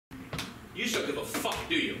You just don't give a fuck,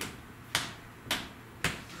 do you?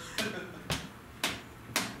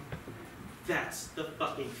 That's the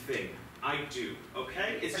fucking thing. I do,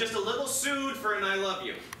 okay? It's just a little soon for an I love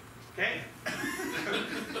you, okay?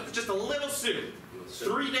 It's just a little soon.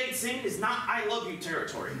 3 dates in is not I love you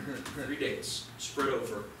territory. 3 dates spread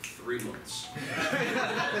over 3 months.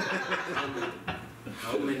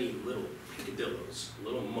 How many little picadillos,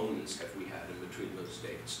 little moments have we had in between those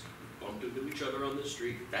dates? Bumped into each other on the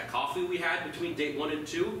street. That coffee we had between date 1 and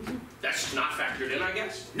 2, that's not factored in, I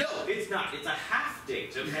guess? No, it's not. It's a half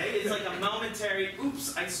date, okay? It's like a momentary,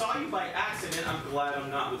 oops, I saw you by accident. I'm glad I'm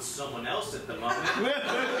not with someone else at the moment.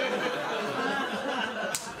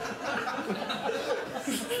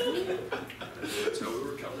 That's how we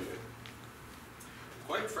were counting it.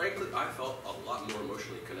 Quite frankly, I felt a lot more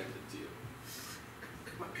emotionally connected to you.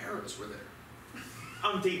 My parents were there.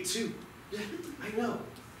 On date 2. Yeah, I know.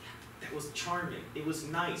 That was charming. It was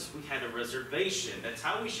nice. We had a reservation. That's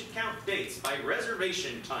how we should count dates, by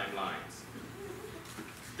reservation timelines.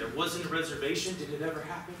 There wasn't a reservation. Did it ever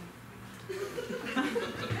happen?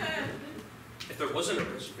 If there wasn't a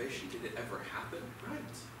reservation, did it ever happen? Right.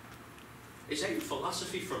 Is that your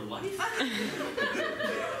philosophy for life?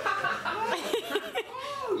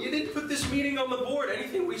 Oh, you didn't put this meeting on the board.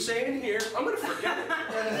 Anything we say in here, I'm going to forget it. I'm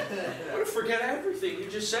going to forget everything you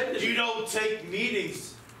just said to me. You don't take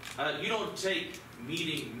meetings. You don't take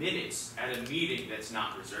meeting minutes at a meeting that's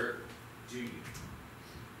not reserved, do you?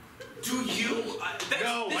 Do you?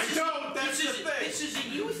 No, I don't. That's the thing. This is a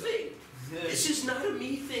you thing. This is not a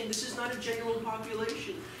me thing. This is not a general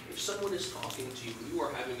population. If someone is talking to you and you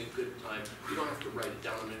are having a good time, you don't have to write it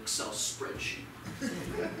down on an Excel spreadsheet.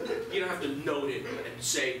 You don't have to note it and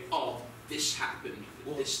say, oh, this happened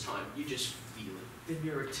this time. You just feel it. Then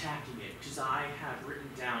you're attacking it, because I have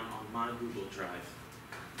written down on my Google Drive.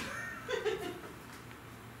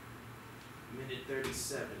 Minute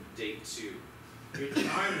 37, date 2. You're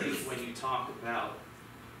charming when you talk about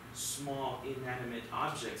small inanimate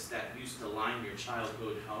objects that used to line your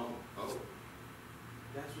childhood home. Oh.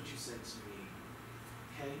 That's what you said to me.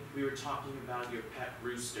 Okay? We were talking about your pet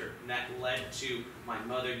rooster, and that led to my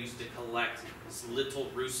mother used to collect these little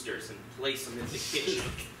roosters and place them in the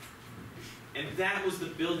kitchen. And that was the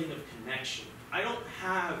building of connection. I don't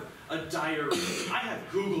have a diary. I have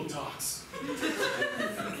Google Docs.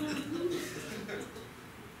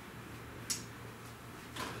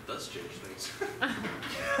 It does change things.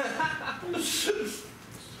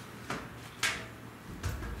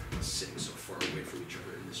 Sitting so far away from each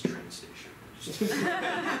other in this train station.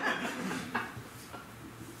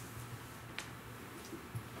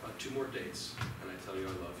 About 2 more dates, and I tell you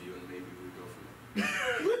I love you, and maybe we go from there.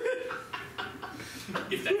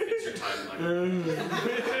 If that fits your timeline.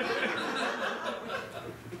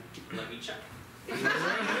 Let me check.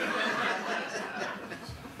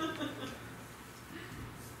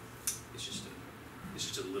 It's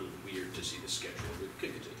just a little weird to see the schedule.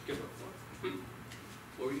 Give up.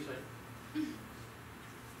 What were you saying?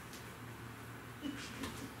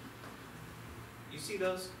 You see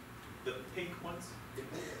those? The pink ones?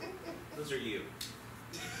 Those are you.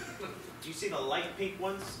 Do you see the light pink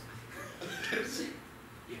ones?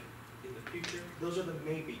 Yeah. In the future, those are the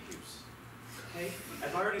maybe cues. Okay?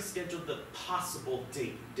 I've already scheduled the possible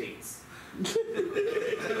dates.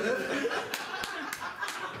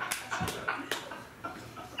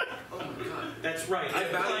 Oh my God. That's right. I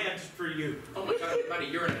planned for you. Oh my God, about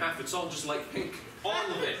 1.5 years, it's all just light pink.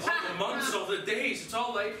 All of it. All the months, all the days, it's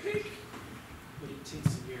all light pink. But it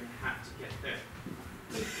takes 1.5 years to get there.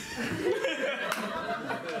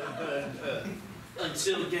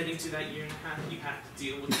 Until getting to that 1.5 years, you have to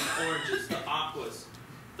deal with the oranges, the aquas,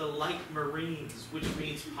 the light marines, which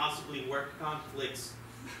means possibly work conflicts.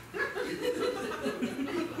 I think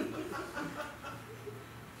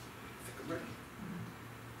I'm ready.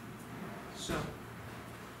 So,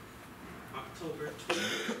 October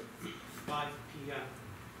 20th, 5 p.m.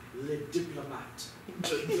 Le Diplomat. A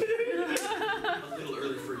little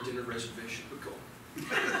early for a dinner reservation, but go on.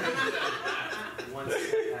 One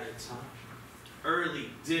step at a time. Early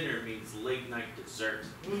dinner means late night dessert.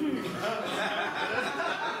 I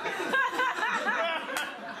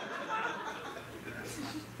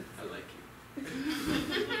like you.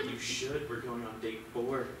 You should. We're going on date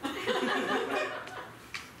 4.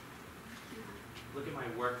 Look at my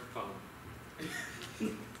work phone.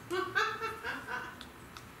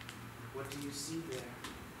 What do you see there?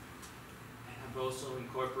 I have also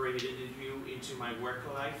incorporated you into my work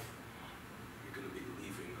life. You're going to be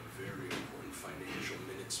leaving a very important financial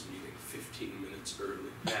minutes meeting 15 minutes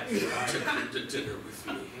early. That's right. To come to dinner with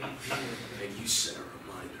me. And you set a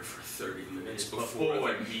reminder for 30 minutes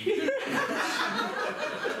before the meeting.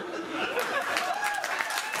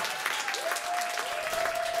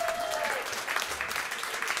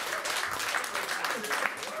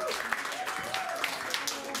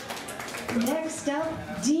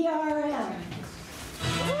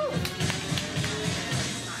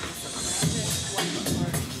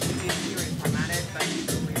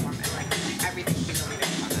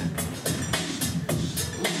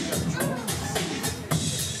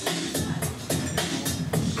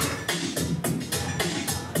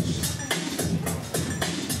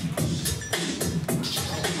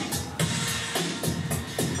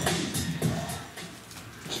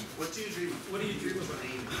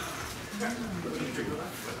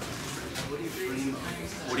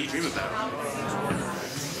 What do you dream about?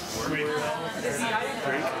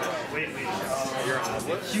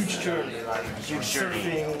 Huge journey, like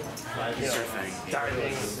surfing,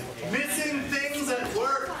 diving. Missing things at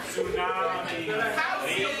work. Tsunami.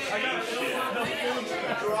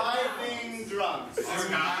 Driving drunk.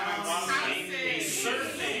 Surfing.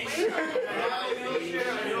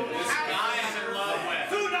 This guy I'm in love with.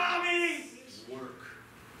 Tsunami!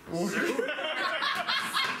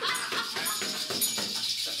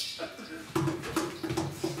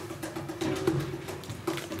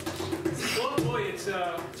 Oh boy, it's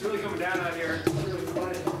really coming down out here. It's really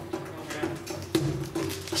funny. Oh man.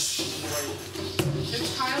 The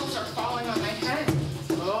tiles are falling on my head.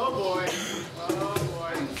 Oh boy. Oh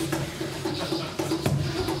boy.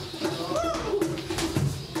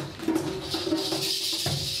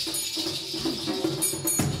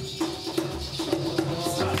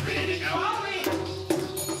 Stop raining out.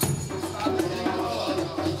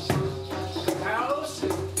 House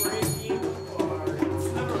is breaking apart. It's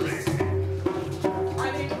never raining.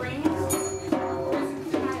 Are they rings or is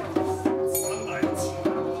it tiles? Sunlight.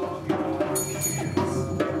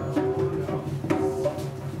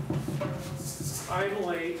 I'm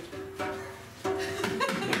late. Have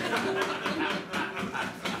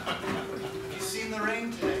you seen the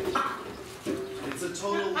rain today? It's a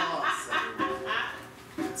total loss, everyone.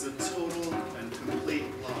 It's a total and complete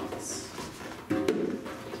loss.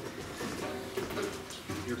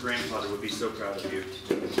 Your grandfather would be so proud of you.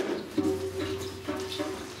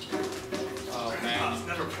 Oh man, It's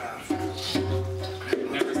never proud.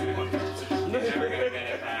 never gonna get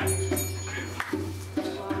it back.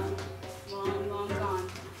 Long gone.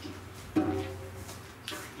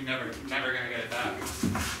 You're never gonna get it back.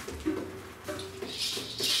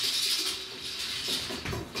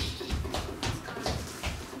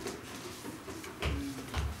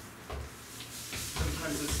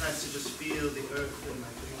 Sometimes it's nice to just feel the earth in my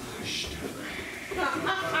fingers.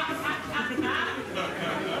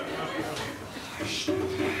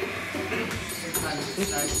 Sometimes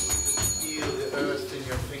it's nice to just feel the earth in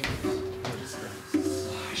your fingers.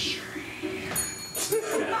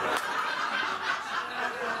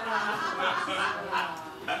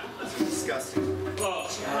 That's disgusting.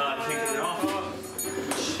 Taking it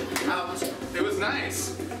off. Out. It was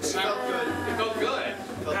nice. It felt good. It felt good.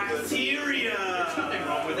 Felt good. Bacteria! There's nothing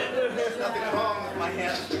wrong with it. There's nothing wrong with my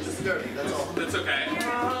hands. They're just dirty. That's all. That's okay.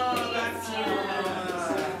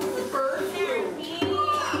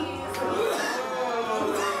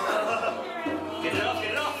 Get it off,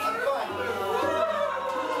 get it off. I'm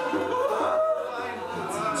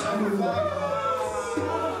fine.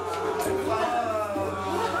 I'm fine.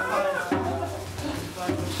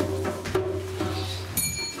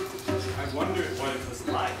 I wondered what it was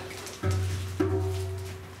like.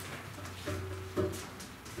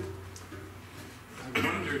 I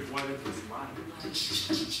wondered what it was like.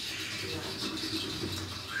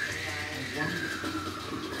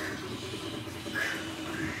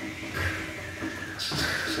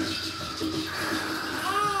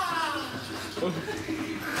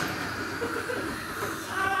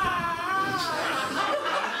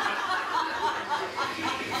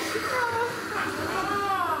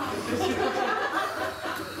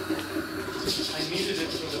 I needed it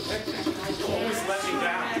for the picnic. Always let me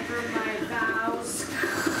down. Remember my vows.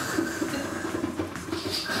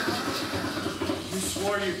 You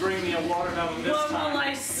swore you'd bring me a watermelon this What time. will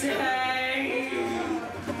I say?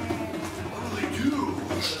 What'll I do?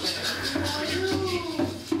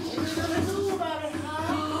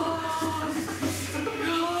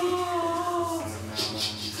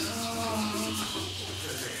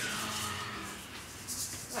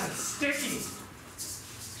 That's sticky.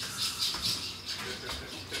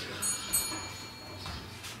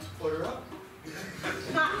 Order up.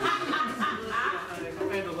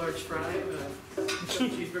 And a large fry,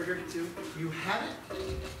 cheeseburger too. You had it,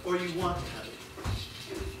 or you want to have it?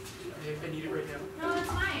 I need it right now. No,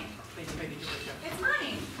 it's mine. I need it right now. It's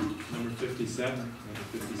mine. Number 57. Number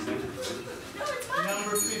 57. No, it's mine.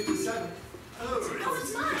 Number 57. No,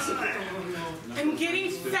 it's mine. Oh no. I'm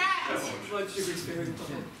getting fat. Blood sugar's very low.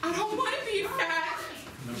 I don't want to be fat.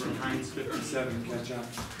 Number Heinz 57. Catch up.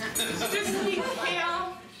 Just need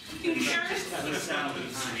kale and carrots. Have a salad, I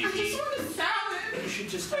honey. just want a salad. You should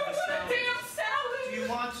just I have a want a salad. damn salad. Do you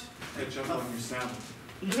want? Catch up on your salad.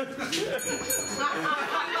 Too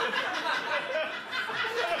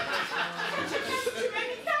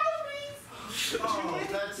many calories. Oh,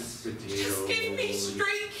 that's. Potato. Just give me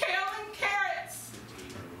straight kale and carrots.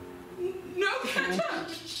 No ketchup.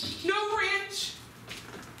 No ranch.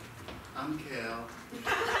 I'm Kale.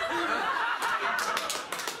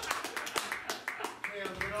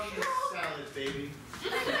 on this salad, baby.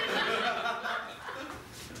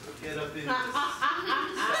 Get up in this.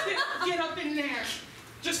 Get up in there.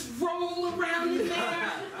 Just roll around in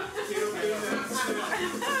there. Get up in that salad.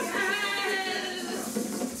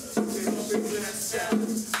 Get up in that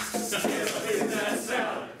salad. Get up in that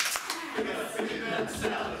salad. Get up in that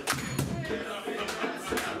salad. Get up in that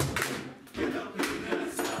salad. Get up in that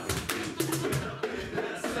salad.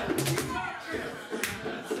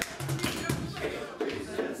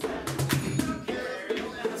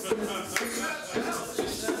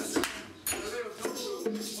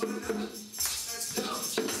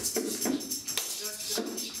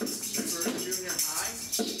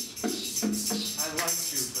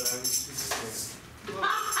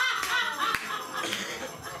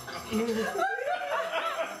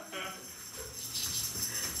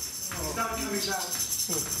 It's not coming back.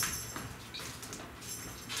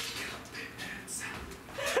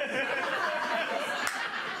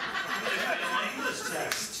 English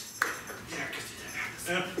text.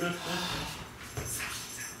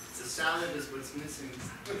 The salad is what's missing.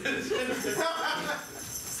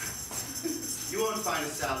 You won't find a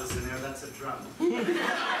salad in there, that's a drum.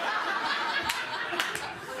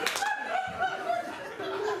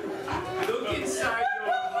 Look inside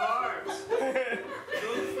your heart. Look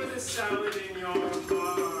for the salad in your heart.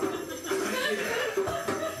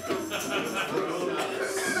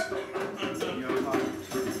 In your heart.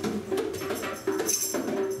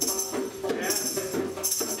 Yes.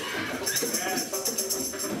 Yes.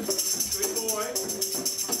 Good boy.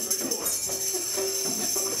 Good boy.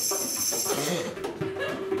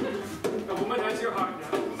 A woman has your heart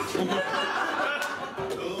now.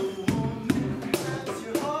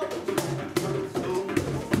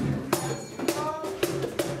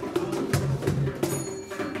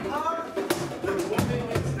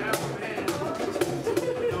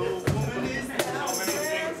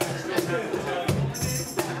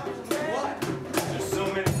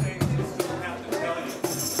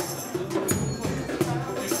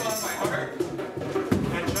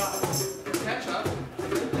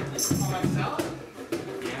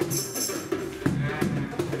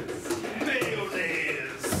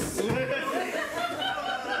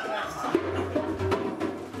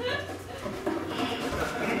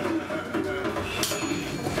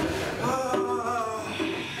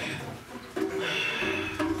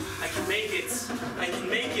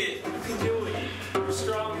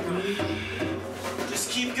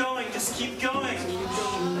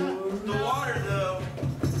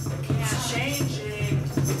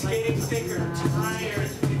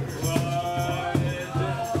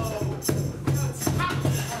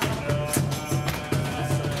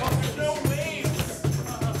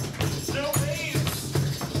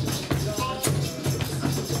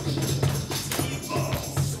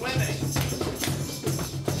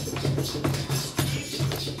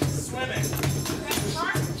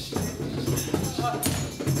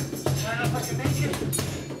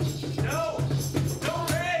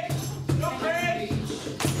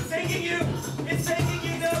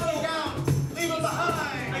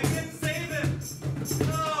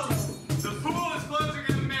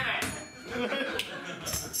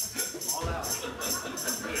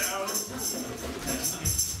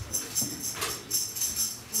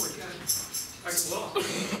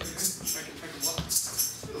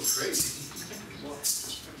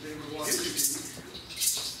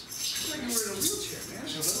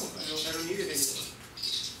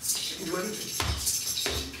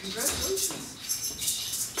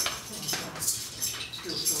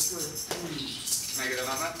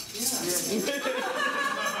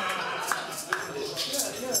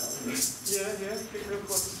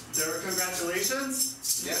 Congratulations.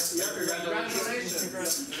 Yes. Yeah, congratulations.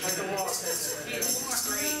 I can walk.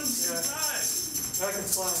 Great. Yeah. I can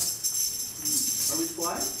fly. Are we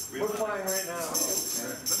flying? We're flying right now.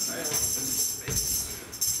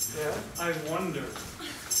 Yeah. I wonder.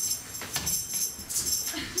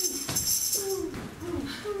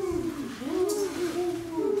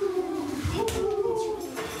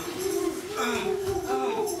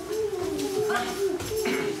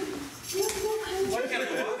 Why can't I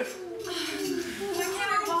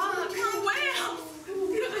walk? You're a whale.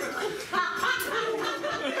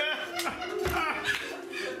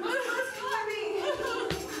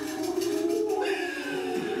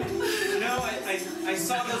 I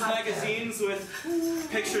saw those magazines with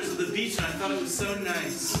pictures of the beach and I thought it was so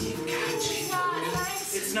nice.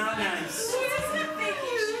 It's not nice.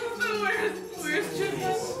 Where's Jimmy?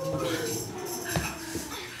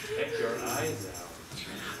 Take your eyes out.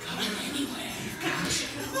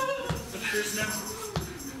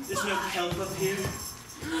 There's no kelp up here.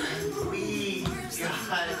 We got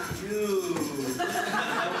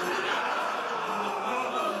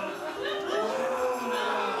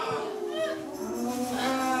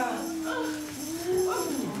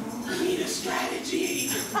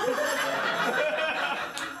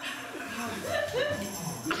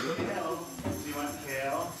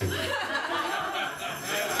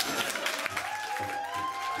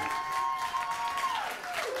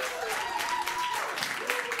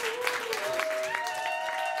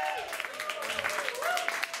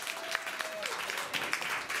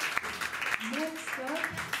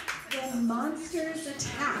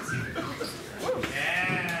attack.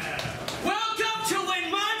 Welcome to When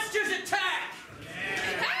Monsters Attack!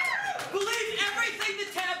 Believe everything the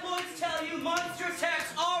tabloids tell you, monster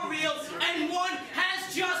attacks are real, and one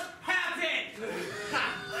has just happened!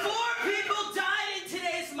 4 people died in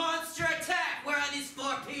today's monster attack. Where are these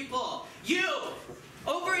 4 people? You,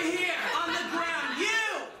 over here on the ground.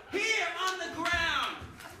 You, here on the ground.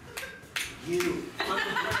 You, on the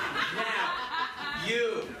ground. Now,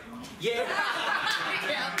 you. Yeah.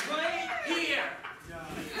 Right here.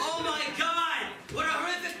 Oh my God! What a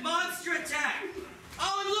horrific monster attack!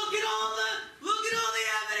 Oh, and look at all the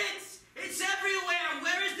evidence! It's everywhere!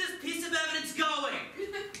 Where is this piece of evidence going?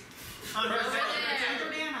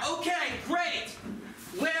 Okay, great!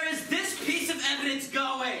 Where is this piece of evidence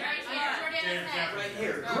going? Right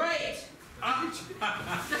here. Great!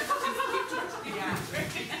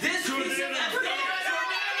 This piece of evidence...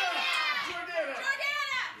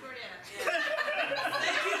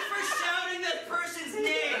 Thank you for shouting that person's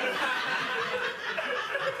name.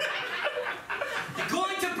 You're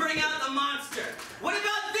going to bring out the monster. What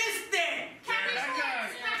about this thing?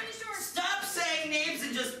 Stop saying names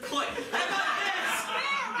and just point. How about this?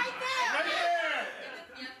 Right there.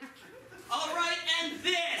 All right, and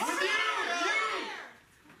this.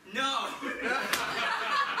 No.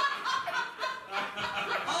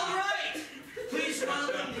 All right. Please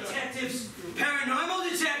welcome detectives, paranormal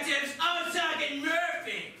detectives, Ozog and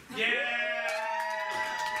Murphy. Yeah!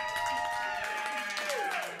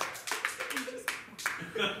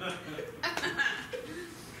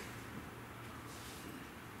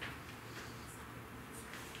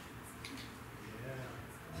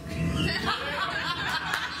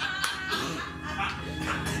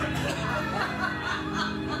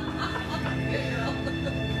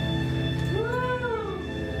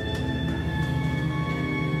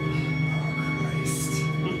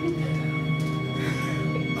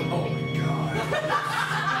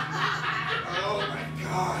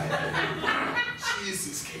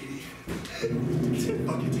 Jesus, Katie.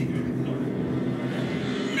 Fucking take it.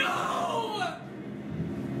 No!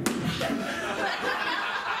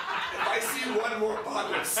 If I see one more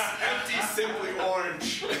bottle of empty Simply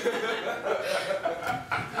Orange. Okay,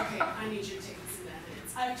 I need you to take this into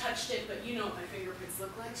evidence. I've touched it, but you know what my fingerprints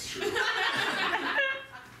look like. True.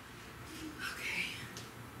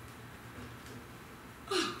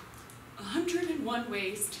 Okay. 101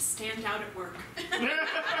 ways to stand out at work.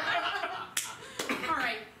 All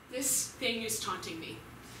right, this thing is taunting me.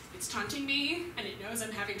 It's taunting me, and it knows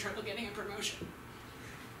I'm having trouble getting a promotion.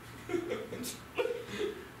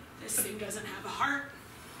 This thing doesn't have a heart.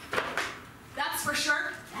 That's for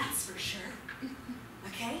sure. That's for sure.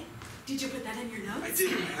 Okay? Did you put that in your notes? I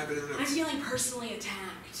didn't have it in the I'm notes. feeling personally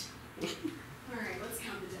attacked. All right, let's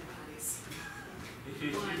count the dead bodies.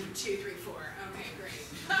 1, 2, 3, 4. Okay, great.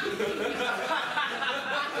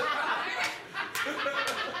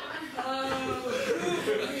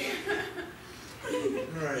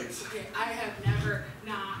 Right. Okay, I have never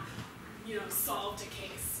not, solved a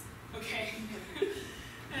case. Okay?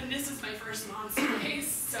 And this is my first monster case,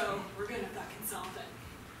 so we're gonna fucking solve it.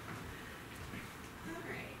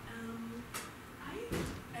 Alright,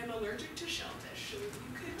 I am allergic to shellfish, so if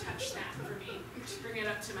you could touch that for me. Just bring it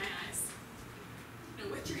up to my eyes. No,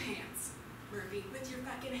 with your hands, Murphy, with your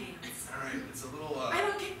fucking hands. Alright, it's a little, I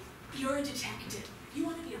don't care. You're a detective. You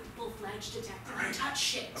want to be a full-fledged detective. All right. Touch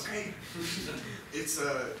shit. Okay. It's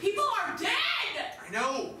People are dead! I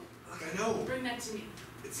know. Look, I know. Bring that to me.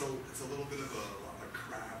 It's a little bit of a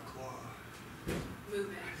crab claw. Move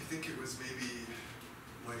it. I think it was maybe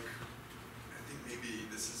maybe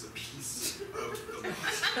this is a piece of the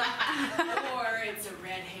monster. Or it's a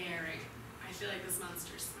red herring. I feel like this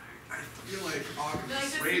monster's smart. I feel like August Like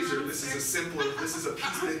this Razor. This is monster? a simpler. This is a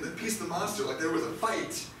piece of the piece of the monster. Like there was a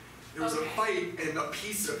fight. There was a fight, and a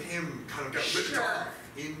piece of him kind of got ripped off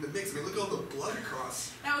in the mix. I mean, look at all the blood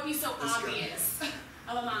across. That would be so This guy. obvious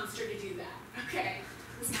of a monster to do that. Okay.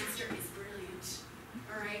 This monster is brilliant.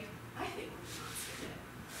 Alright? I think what the monster did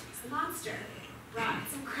is the monster brought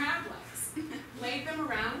some crab legs, laid them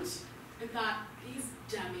around, and thought, these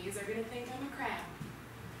dummies are gonna think I'm a crab.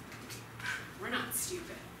 We're not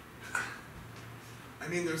stupid. I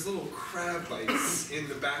mean, there's little crab bites in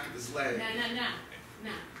the back of his leg.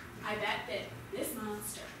 No. I bet that this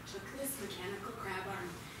monster took this mechanical crab arm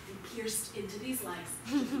and pierced into these legs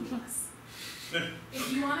to fool us.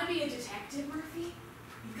 If you want to be a detective, Murphy,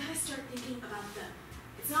 you've got to start thinking about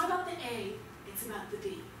it's not about the A, it's about the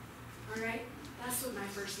B. Alright? That's what my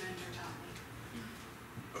first mentor taught me.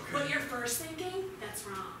 Okay. What you're first thinking, that's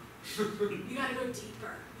wrong. You gotta go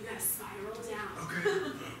deeper. You gotta spiral down. Okay.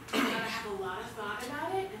 You gotta have a lot of thought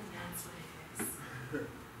about it, and that's what it is. Do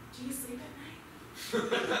you sleep at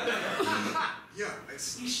night? Yeah,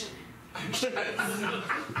 You shouldn't.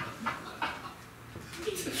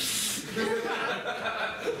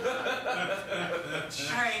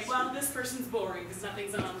 Alright, well, this person's boring because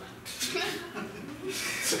nothing's on them.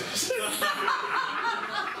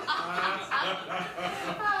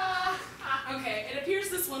 Okay, it appears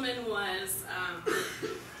this woman was,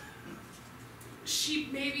 she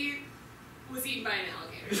maybe was eaten by an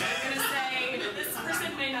alligator. So I'm gonna say that this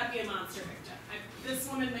person may not be a monster victim. This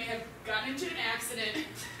woman may have gotten into an accident.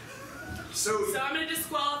 So I'm gonna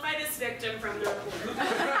disqualify this victim from the report.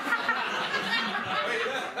 wait,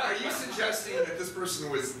 are you suggesting that this person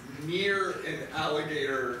was near an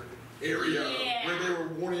alligator area Yeah. where they were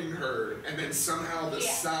warning her, and then somehow the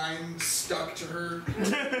Yeah. sign stuck to her?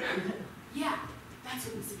 Yeah, that's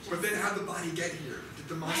what I'm suggesting. But then how'd the body get here? Did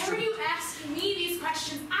the Why monster... are you asking me these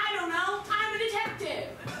questions? I don't know. I'm a detective.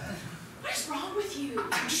 What is wrong with you?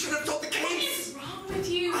 I should have told the What case! is wrong with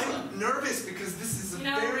you? I'm nervous because this is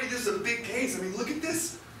this is a big case. I mean, look at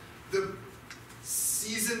this. The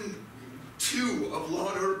season 2 of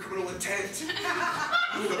Law & Order Criminal Intent.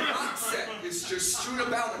 The box set is just strewn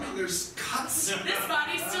about. I mean, there's cuts. This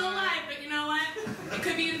body's still alive, but you know what? It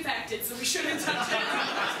could be infected, so we shouldn't touch it.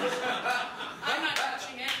 I'm not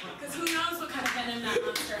touching it, because who knows what kind of venom that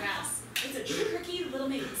monster has. It's a tricky little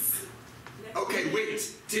maze. Okay, wait.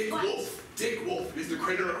 Dick What? Wolf. Dick Wolf is the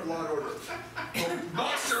creator of Law & Order. The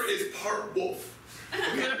monster is part wolf.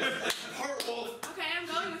 Okay, part wolf. Okay, I'm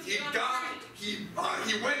going with you. He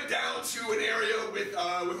went down to an area with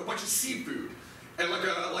a bunch of seafood, and like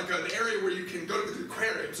an area where you can go to the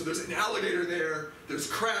aquarium. So there's an alligator there. There's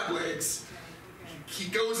crab legs. He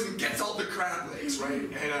goes and gets all the crab legs, right?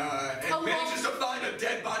 And manages to find a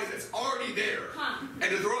dead body that's already there. Huh. And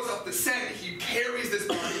to throw us off the scent, he carries this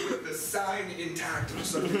body with the sign intact for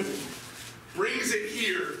some reason. Brings it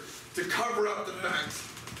here to cover up the fact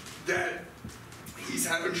that he's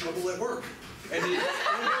having trouble at work. And he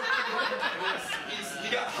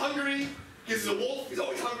got hungry. He's a wolf. He's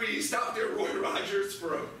always hungry. He stopped there at Roy Rogers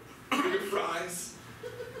for a bag of fries.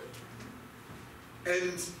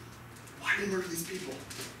 And why did he murder these people?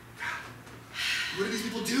 What did these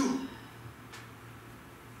people do?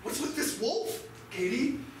 What's with this wolf,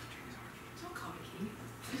 Katie? Don't call me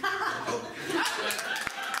Katie. Oh.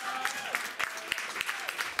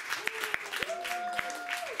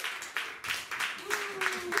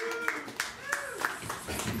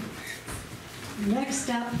 Next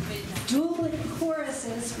up, dueling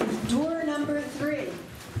choruses with door number 3.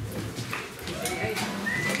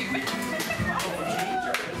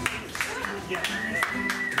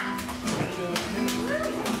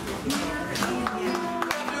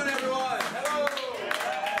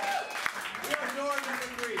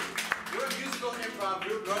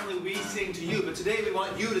 Normally we sing to you, but today we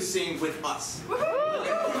want you to sing with us.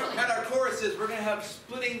 And our choruses, we're going to have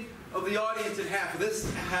splitting of the audience in half.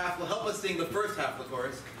 This half will help us sing the first half of the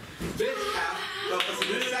chorus. This half will help us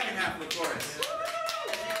sing the second half of the chorus.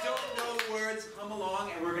 If you don't know the words, come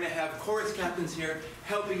along, and we're going to have chorus captains here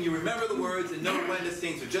helping you remember the words and know when to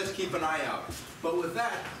sing, so just keep an eye out. But with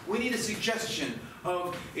that, we need a suggestion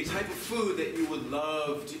of a type of food that you would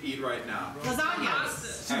love to eat right now.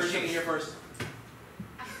 Lasagna. Everything here first.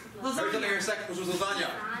 Everything here second, which was lasagna.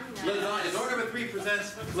 Lasagna. Door number 3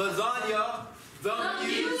 presents Lasagna, the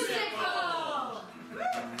musical.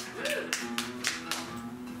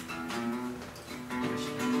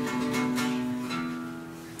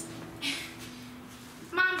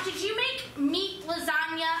 Mom, did you make meat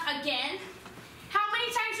lasagna again? How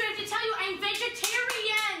many times do I have to tell you I'm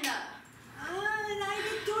vegetarian? And I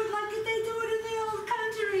didn't do it like they do it in the old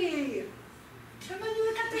country. Come on,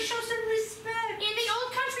 you got to show some respect. In the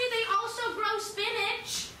old country, they also grow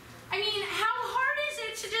spinach. I mean, how hard is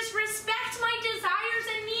it to just respect my desires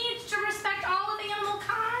and needs, to respect all of animal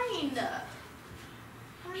kind?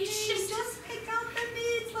 It's just pick out the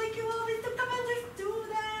meats like you always do. Come on, just do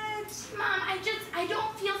that. Mom, I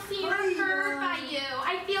don't feel seen or heard by you.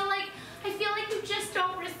 I feel like you just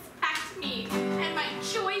don't respect me and my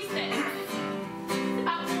choices. It's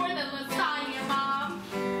about more than lasagna, Mom.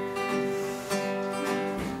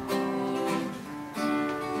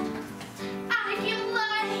 I feel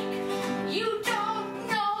like you don't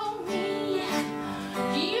know me.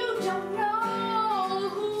 You don't know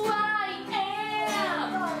who I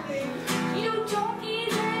am.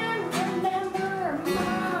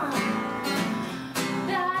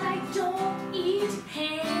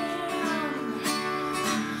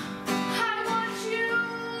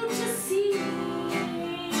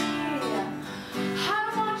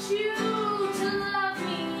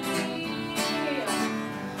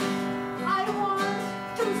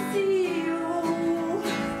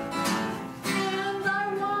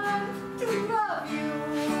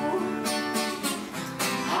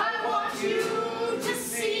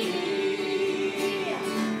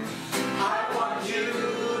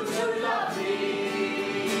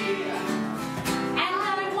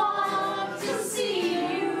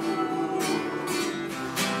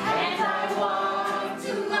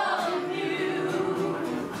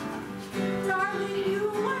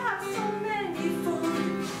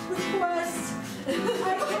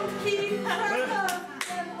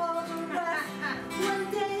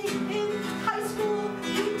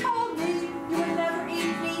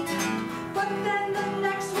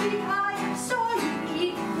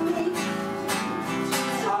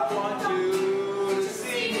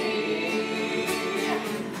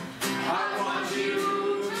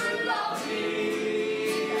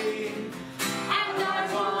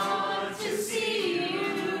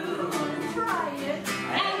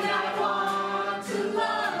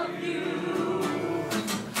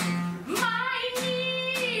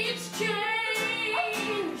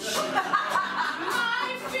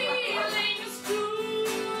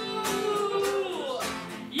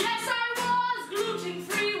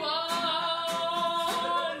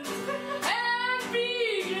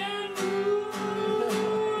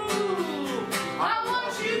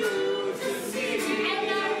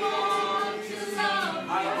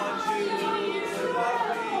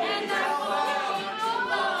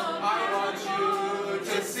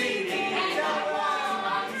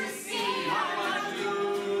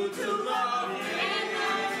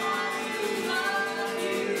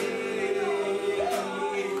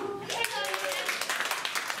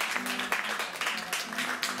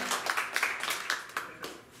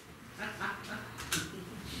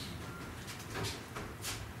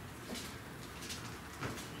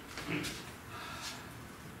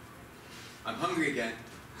 hungry again.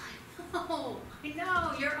 Oh, I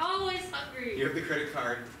know. You're always hungry. You have the credit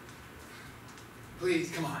card.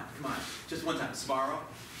 Please, come on. Just one time. Tomorrow,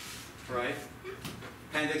 right?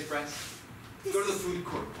 Panda Express. Go to the food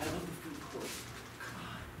court. I love the food court. Come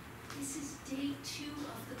on. This is day 2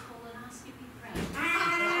 of the colonoscopy prep.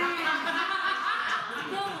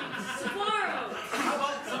 No, tomorrow. How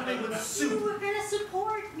about something with soup? You were gonna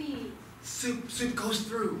support me. Soup goes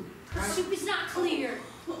through. The soup is not clear.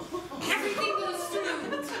 Everything goes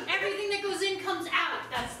through. Everything that goes in comes out.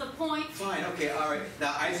 That's the point. Fine, okay, all right.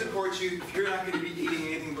 Now, I support you. If you're not going to be eating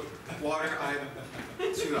anything but water,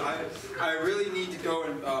 I really need to go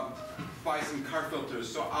and buy some car filters,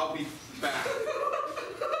 so I'll be back.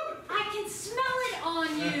 I can smell it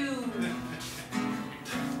on you.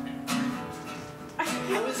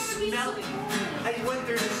 I was smelling. I went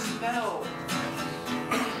there to smell.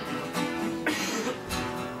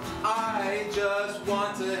 I just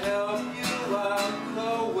want to help you out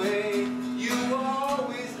the way you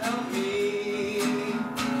always help me.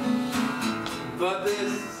 But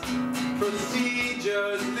this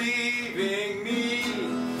procedure's leaving me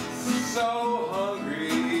so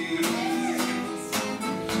hungry.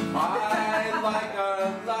 I'd like our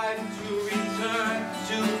life to return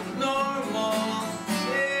to normal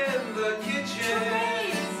in the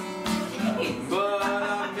kitchen. But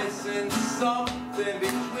I'm missing something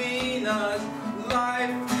between us.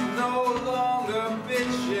 Life no longer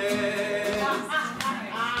bitches.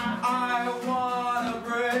 I want a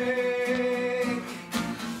break,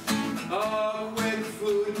 a quick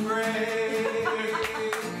food break.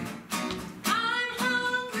 I'm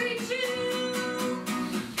hungry too,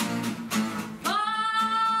 but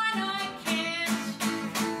I can't.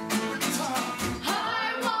 I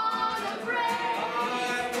want a break.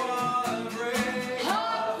 I want a break, A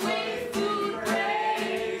quick food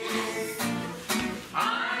break.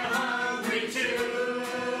 I'm hungry too.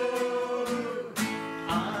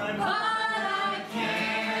 But I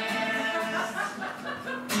can't.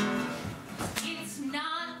 It's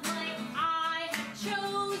not like I have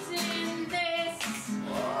chosen this.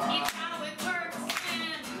 It's how it works,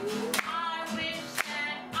 and I wish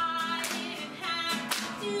that I didn't have to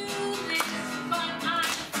do this. But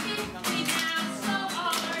I'm 50 now, so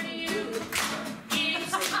are you.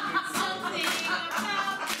 It's something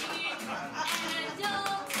about being an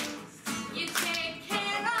adult. You take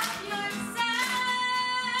care of yourself.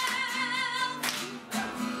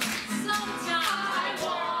 Sometimes I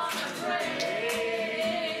want a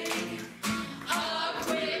break, a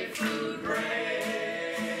quick food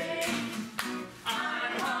break.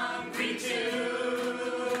 I'm hungry too.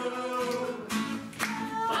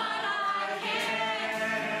 But I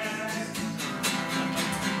can't.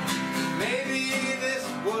 maybe this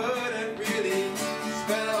wouldn't really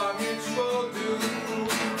spell our mutual doom.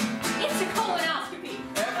 It's a colonoscopy.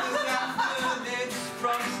 After that minutes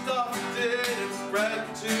from stuff didn't spread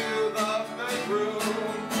to the bedroom.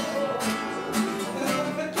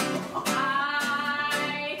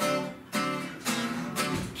 I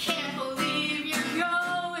can't believe you're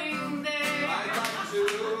going there. I'd like to.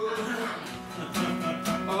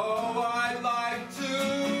 Oh, I'd like to.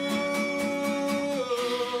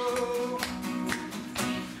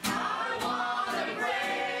 I want a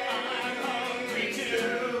break. I'm hungry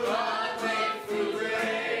too. A quick food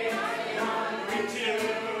break. I'm hungry too.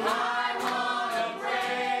 I want a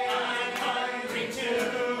break. I'm hungry too.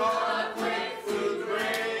 A quick food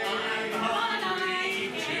break. I'm But I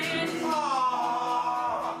can't.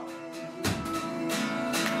 Aw.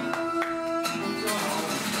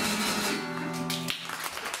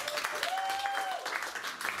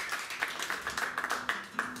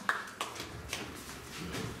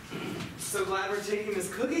 So glad we're taking this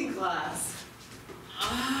cooking class.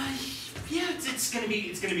 Yeah, it's gonna be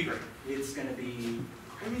great. It's gonna be.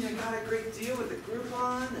 I mean, I got a great deal with the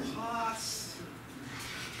Groupon and pots.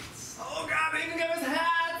 Oh God, they even give us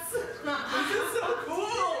hats. This is so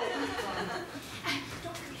cool.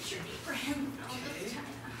 Don't forget your Abraham.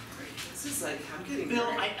 This is like I'm getting. Bill,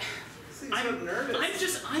 I'm nervous.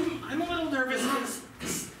 I'm a little nervous because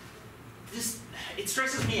this it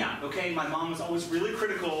stresses me out. Okay, my mom was always really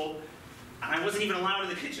critical, and I wasn't even allowed in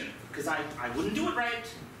the kitchen because I wouldn't do it right.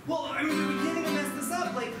 Well, I mean, we can't even mess this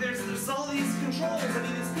up. Like, there's all these controls. I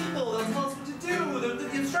mean, these people that tell us what to do. The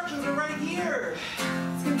instructions are right here.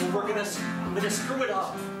 It's gonna be I'm gonna screw it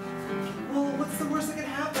up. Well, what's the worst that could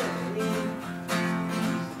happen? I mean,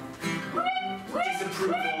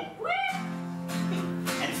 Disapproval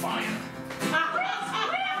and fire.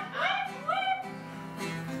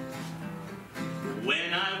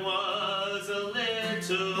 When I was a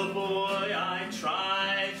little boy, I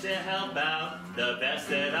tried to help out the best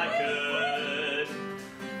that I could.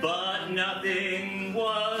 nothing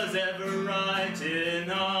was ever right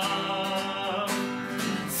enough.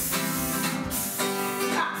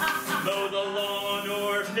 Though the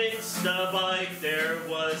lawnmower fixed the bike, there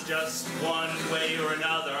was just one way or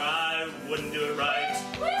another I wouldn't do it right.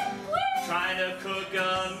 Trying to cook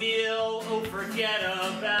a meal, oh forget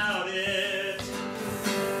about it.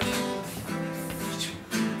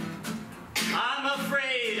 I'm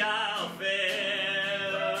afraid I'll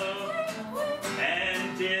fail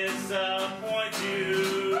and disappoint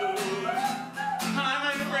you.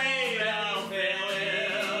 I'm afraid I'll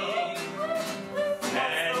fail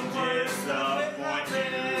and disappoint you.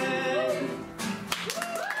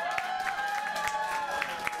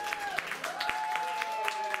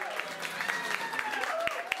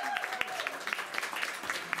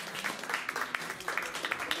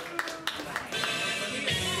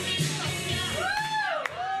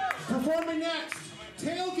 Performing next,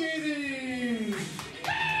 tailgating.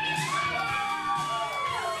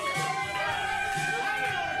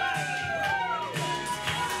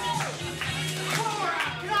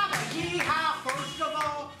 Alright, can I have a yee-haw first of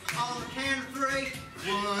all? On the count of 3.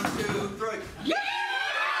 1, 2, 3. Yeah!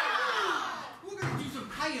 We're gonna do some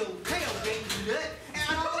tailgating today.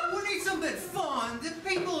 And we need something fun that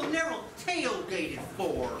people have never tailgated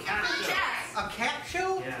for. Cat show. A cat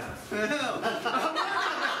show? Yeah.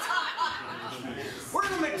 We're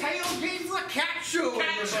gonna be tailgating for a cat show.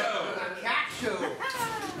 Cat show. A cat show.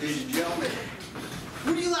 Ladies and gentlemen,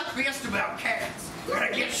 what do you like best about cats? We're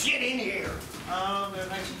gonna get shit in here.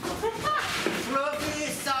 Fluffy,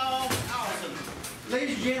 soft, awesome.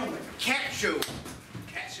 Ladies and gentlemen, cat show.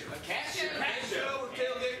 Cat show. A cat show. Cat show. We're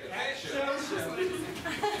tailgating a cat show.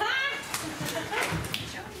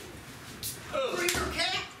 Bring your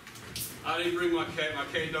cat. I didn't bring my cat. My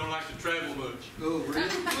cat don't like to travel much. Oh, really? What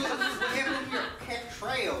happened to your cat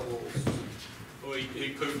travels? Oh, he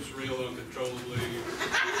poops real uncontrollably.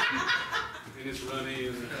 And it's runny.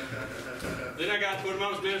 And then I got to put him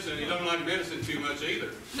on his medicine. He don't like medicine too much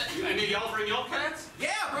either. And did y'all bring y'all cats?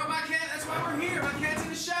 Yeah, I brought my cat. That's why we're here. My cat's in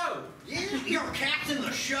the show. Yeah, your cat's in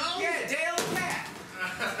the show? Yeah, Dale the cat. I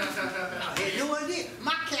had no idea.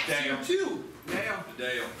 My cat's here too.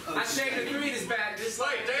 Dale. Oh, I shaved the 3 this back. Just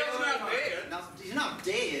Wait, Dale's not dead. No, he's not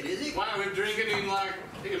dead, is he? Why, we're drinking him like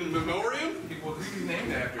in memoriam? Well, who's he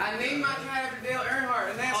named after? I named my cat after Dale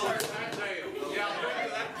Earnhardt, and that's Oh, her. that's Dale. Yeah, I'll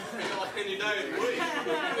drink that Dale any day. You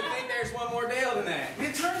would think there's one more Dale than that.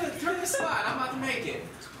 Man, turn the slide. I'm about to make it.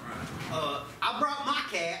 I brought my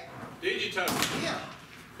cat. Did you, Toby? Yeah.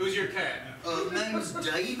 Who's your cat? Name's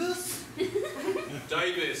Davis.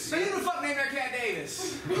 Davis. So who the fuck named their cat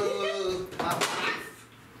Davis? My wife.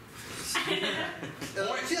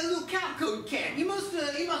 It's a little calico cat. He must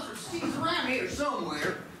have he's around here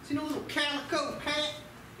somewhere. Seen a little calico cat?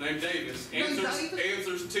 Named Davis. Named Davis?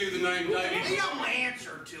 Answers to the name He Davis. don't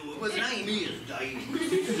answer to it. His name is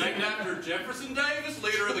Davis. Named after Jefferson Davis,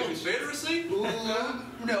 leader of the Confederacy?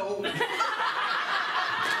 No.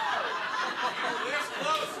 That's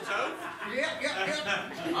close, Toad. Yep.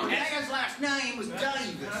 Dad's last name was Davis.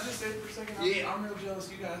 Can I just say for a second? I'm real jealous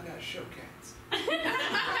you guys got show cats.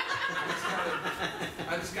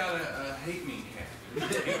 I just got a hate me cat.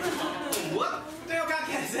 What? What the hell kind of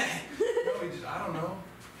cat is that? No, he just, I don't know.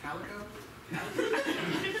 Calico?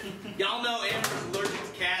 Y'all know Amber's allergic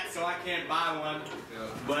to cats, so I can't buy one.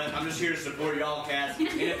 But I'm just here to support y'all cats. And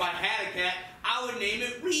if I had a cat, I would name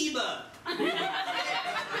it Reba. You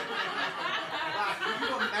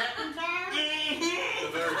a McIntyre?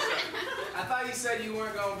 I thought you said you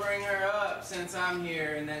weren't gonna bring her up since I'm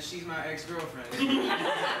here and that she's my ex-girlfriend.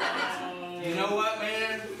 You know what,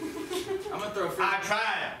 man? I'm gonna throw free. I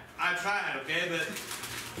tried, okay? But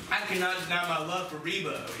I cannot deny my love for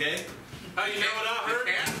Reba, okay? Hey, you know what I heard?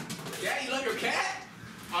 Yeah, you love your cat?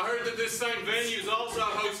 I heard that this same venue is also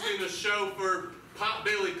hosting a show for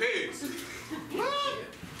potbelly pigs. What?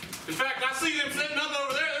 In fact, I see them sitting up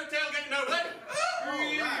over there. They're tailgating over there.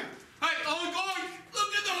 Right. Hey, oink, oink!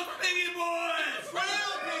 Look at those piggy boys! Well,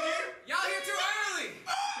 piggy! Y'all here too early!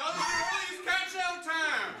 Y'all here early, it's cat show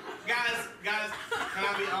time! Guys, can I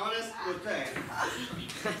be honest? What's that?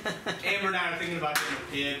 Amber and I are thinking about getting a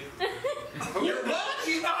pig. You're what?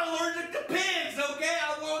 She's not allergic to pigs, okay?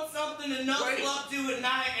 I want something to nuzzle up to at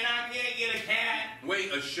night, and I can't get a cat.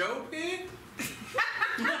 Wait, a show pig? Are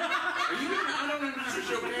you gonna, I don't know how to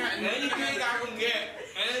show cat. Anything I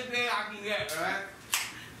can get, alright?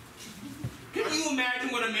 Can you imagine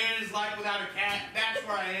what a man is like without a cat? That's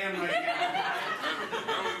where I am right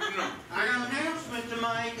now. I got an announcement to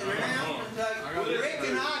make. Rick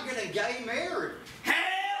and I are gonna get married. Hell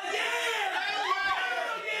yeah!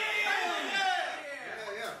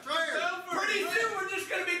 Yeah. So pretty soon we're just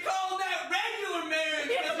gonna be calling that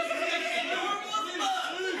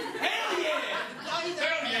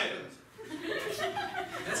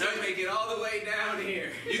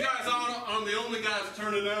You guys aren't the only guys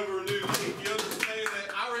turning over a new leaf. You understand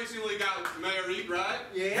that I recently got married, right?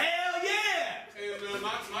 Yeah. Hell yeah! And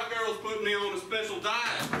my girl's putting me on a special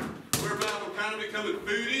diet. We're about to kind of becoming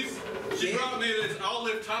foodies. She brought me this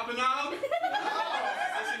olive tapenade.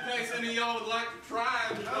 Just in case any of y'all would like to try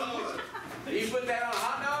it. You put that on a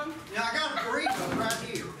hot dog? Yeah, I got a burrito right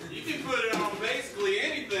here. You can put it on basically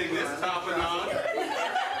anything, this tapenade.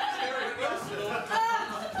 Very versatile.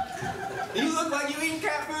 You look like you eating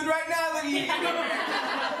cat food right now. Look at you. Yeah,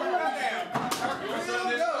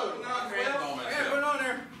 put it on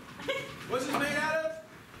there. What's it made out of?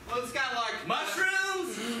 Well, it's got like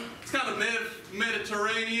Mushrooms? It's kind of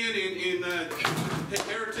Mediterranean in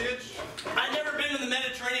heritage. I've never been to the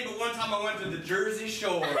Mediterranean, but one time I went to the Jersey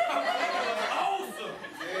Shore. Awesome!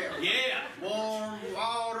 Yeah. Warm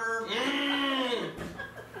water.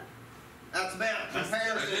 That's about a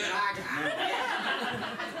comparison I got.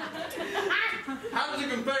 How does it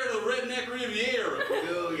compare to the Redneck Riviera?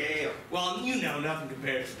 Oh, yeah. Well, you know nothing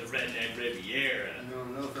compares to the Redneck Riviera. No,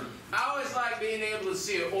 nothing. I always like being able to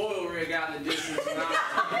see an oil rig out in the distance.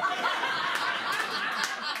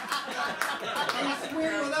 Can you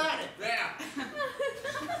swim without it? Yeah.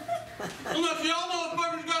 Well, now, if y'all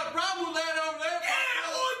motherfuckers got a problem with that over there,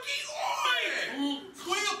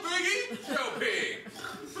 swing a piggy! Show pig!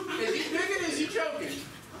 Is he picking or is he choking?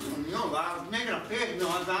 No, I was making a pig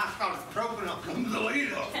noise. I started choking up the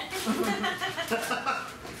burrito.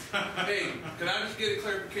 Hey, can I just get a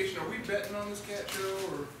clarification? Are we betting on this cat show,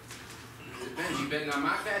 or? Depends. You betting on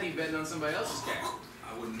my cat or you betting on somebody else's cat?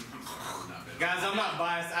 I would not bet. Guys, I'm not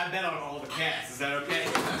biased. I bet on all the cats. Is that okay?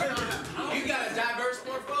 You got a diverse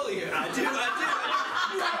portfolio. I do. You have to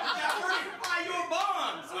diversify your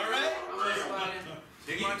bonds, all right?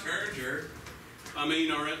 Take my turn, Jared. I mean,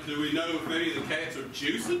 do we know if any of the cats are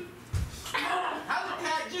juicing? How's a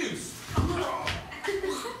cat juice?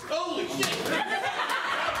 Holy shit!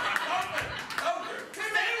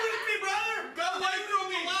 Stay with me, brother! Go away from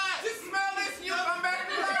me! Just smell this and you'll come back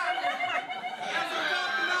to life. Have some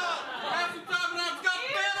tapenade! Have some tapenade! It's got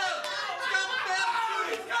better! It's got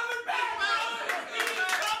better! He's coming back, man! He's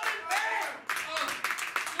coming back!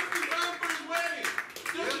 Just in time for his wedding!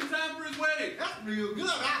 Just in time for his wedding! That's real good.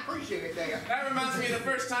 I appreciate that. That reminds me of the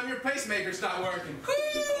first time your pacemaker stopped working.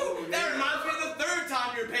 That reminds me of the third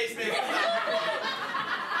time your pacemaker stopped working.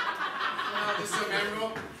 Oh, this is so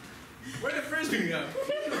memorable. Where'd the frisbee go?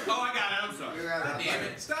 Oh, I got it. I'm sorry. Damn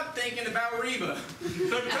it. Stop thinking about Reba.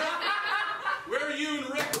 Where are you and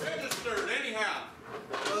Rick registered, anyhow?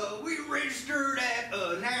 We registered at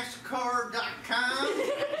NASCAR.com.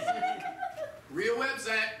 Real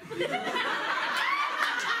website.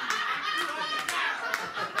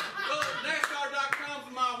 NASCAR.com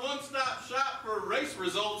is my one-stop shop for race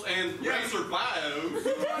results and racer bios.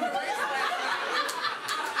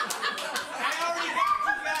 I already got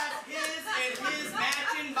you guys his and his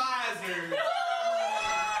matching visors.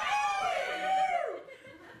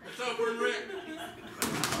 What's up, we're Rick?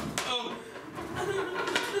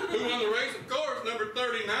 Who won the race? Of course, number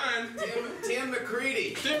 39. Tim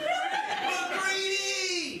McCready.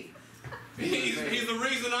 McCready! He's the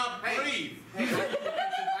reason I breathe. Hey, I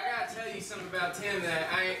gotta tell you something about Tim that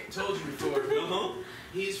I ain't told you before.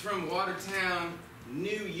 He's from Watertown,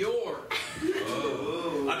 New York.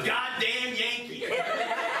 Oh. A goddamn Yankee.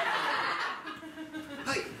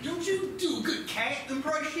 Hey, don't you do a good cat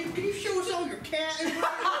impression? Can you show us all your cat impressions?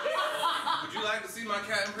 Would you like to see my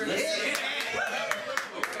cat impression? Yeah.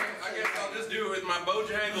 Okay, I guess I'll just do it with my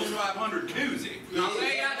Bojangles 500 koozie. I'll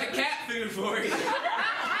lay out the cat food for you.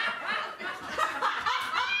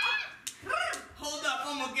 Hold up,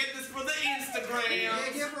 I'm gonna get this for the Instagram.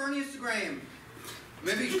 Yeah, give her an Instagram.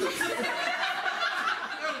 Maybe you could. Oh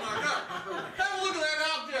my God! Have a look at that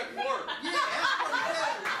object work. Yeah, that's pretty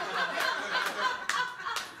good.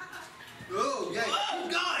 Oh, yeah. Oh,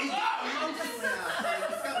 God, he's got emotion now.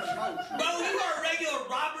 He's got emotion. Bro, you are a regular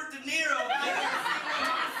Robert De Niro.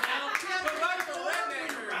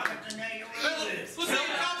 Let's see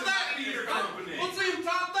him top that in your company. Let's see him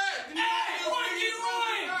top that. Hey, oinky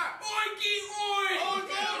oink! Oinky oink!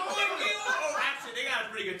 Actually, they got a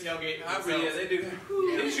pretty good tailgate. Yeah, they do.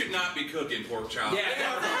 They should not be cooking pork chops. Yeah.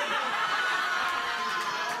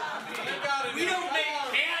 We don't make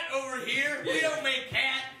cat over here. We don't make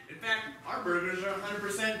cat. In fact, our burgers are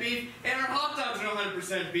 100% beef, and our hot dogs are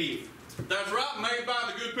 100% beef. That's right, made by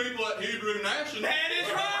the good people at Hebrew National. That is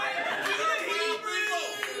right!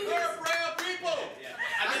 They're proud people. Yeah.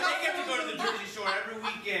 I mean, they get to go to the Jersey Shore every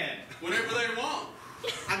weekend. Whenever they want.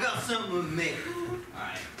 I got something with me.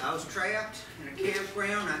 Alright. I was trapped in a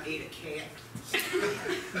campground. I ate a cat.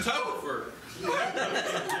 Topher.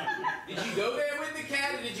 Did you go there with the cat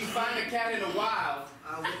find a cat in a while.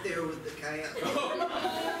 I went there with the cat.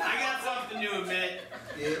 I got something to admit.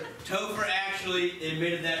 Yeah. Topher actually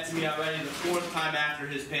admitted that to me already the 4th time after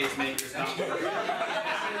his pacemaker stopped working.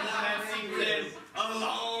 That secret in a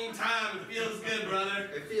long time. It feels good, brother.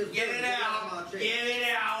 It feels Get good. it out. Get it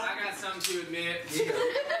out. I got something to admit. Yeah.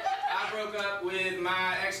 I broke up with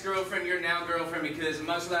my ex-girlfriend, your now girlfriend, because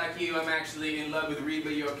much like you, I'm actually in love with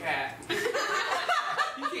Reba, your cat.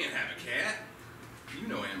 You can't have a cat. You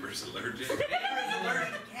know Amber's allergic. Amber's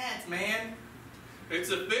allergic to cats, man. It's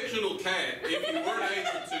a fictional cat, if you weren't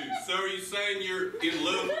able to. So are you saying you're in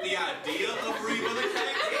love with the idea of Reba the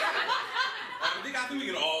cat? I think we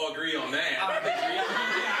can all agree on that. The idea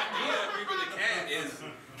of Reba the cat is...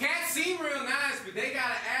 Cats seem real nice, but they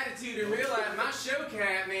got an attitude in real life. My show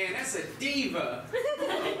cat, man, that's a diva.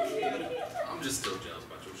 I'm just still jealous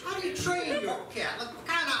about your show. How do you train your cat? Like, what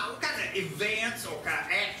kind of events or kind of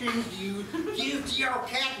actions do you give to your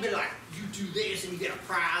cat? Be like, you do this and you get a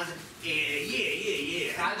prize.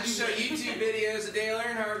 Yeah. I just show YouTube videos of Dale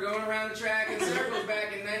Earnhardt going around the track in circles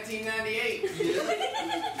back in 1998.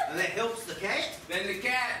 Yeah. And that helps the cat? Then the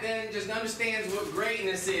cat then just understands what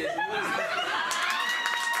greatness is.